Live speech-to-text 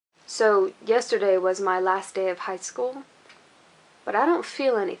So yesterday was my last day of high school, but I don't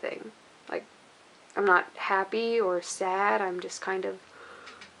feel anything. Like, I'm not happy or sad, I'm just kind of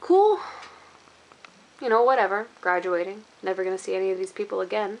cool. You know, whatever, graduating, never gonna see any of these people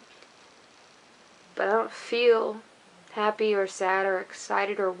again. But I don't feel happy or sad or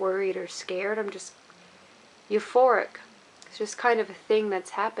excited or worried or scared. I'm just euphoric. It's just kind of a thing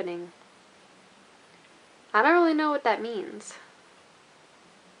that's happening. I don't really know what that means.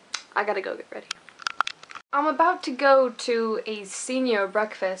 I gotta go get ready. I'm about to go to a senior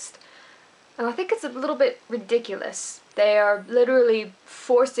breakfast, and I think it's a little bit ridiculous. They are literally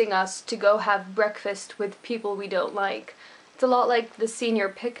forcing us to go have breakfast with people we don't like. It's a lot like the senior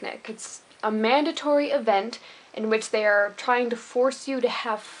picnic. It's a mandatory event in which they are trying to force you to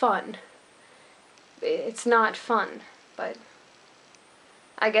have fun. It's not fun, but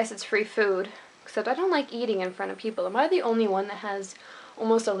I guess it's free food. Except I don't like eating in front of people. Am I the only one that has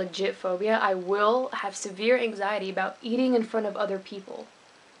almost a legit phobia? I will have severe anxiety about eating in front of other people.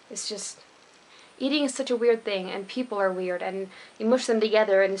 It's just, eating is such a weird thing, and people are weird, and you mush them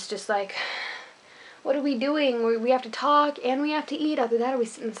together, and it's just like, what are we doing? We have to talk, and we have to eat. After that, are we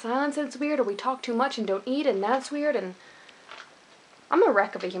sit in silence, and it's weird, or we talk too much and don't eat, and that's weird, and I'm a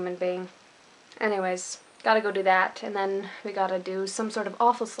wreck of a human being. Anyways, gotta go do that, and then we gotta do some sort of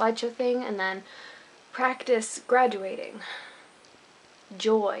awful slideshow thing, and then practice graduating.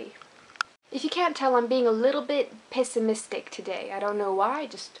 Joy. If you can't tell, I'm being a little bit pessimistic today. I don't know why,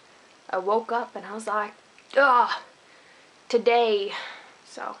 I woke up and I was like, ugh, today.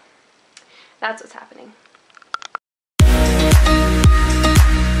 So, that's what's happening.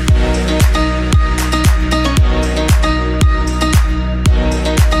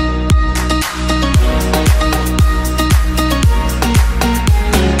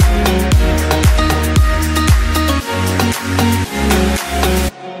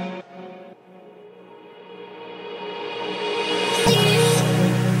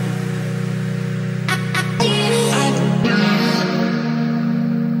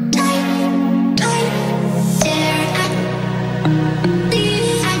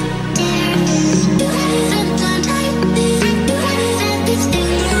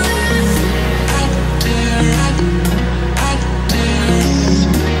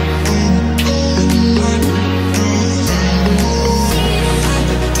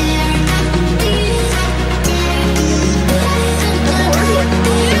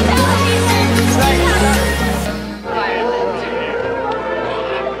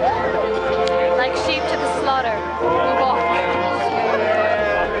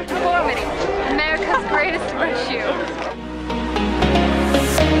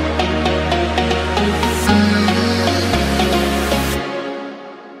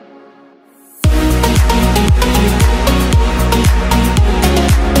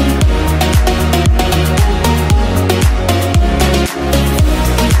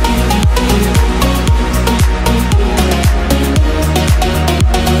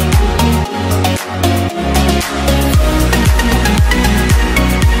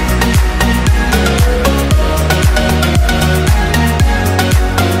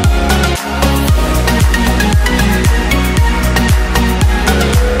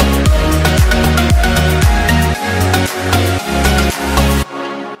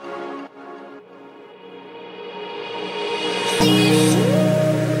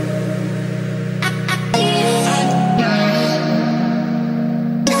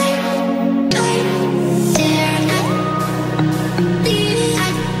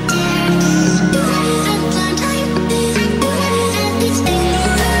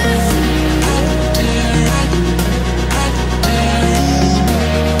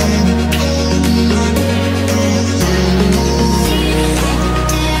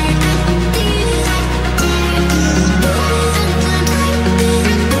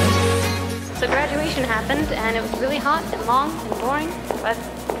 And it was really hot and long and boring, but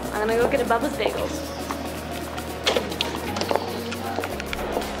I'm gonna go get a Bubba's Bagels.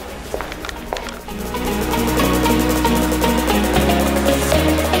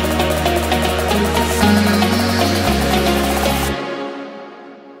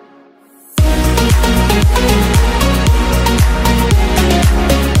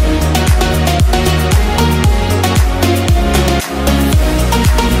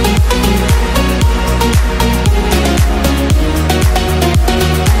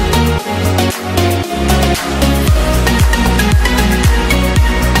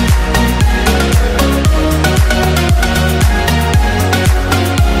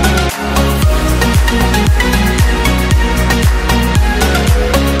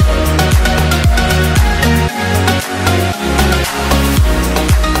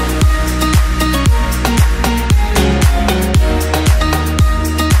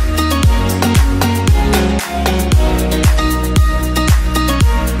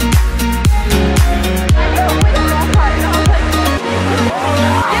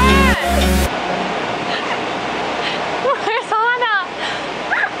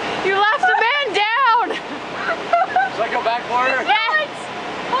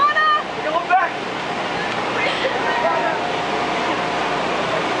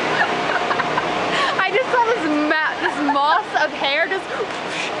 us.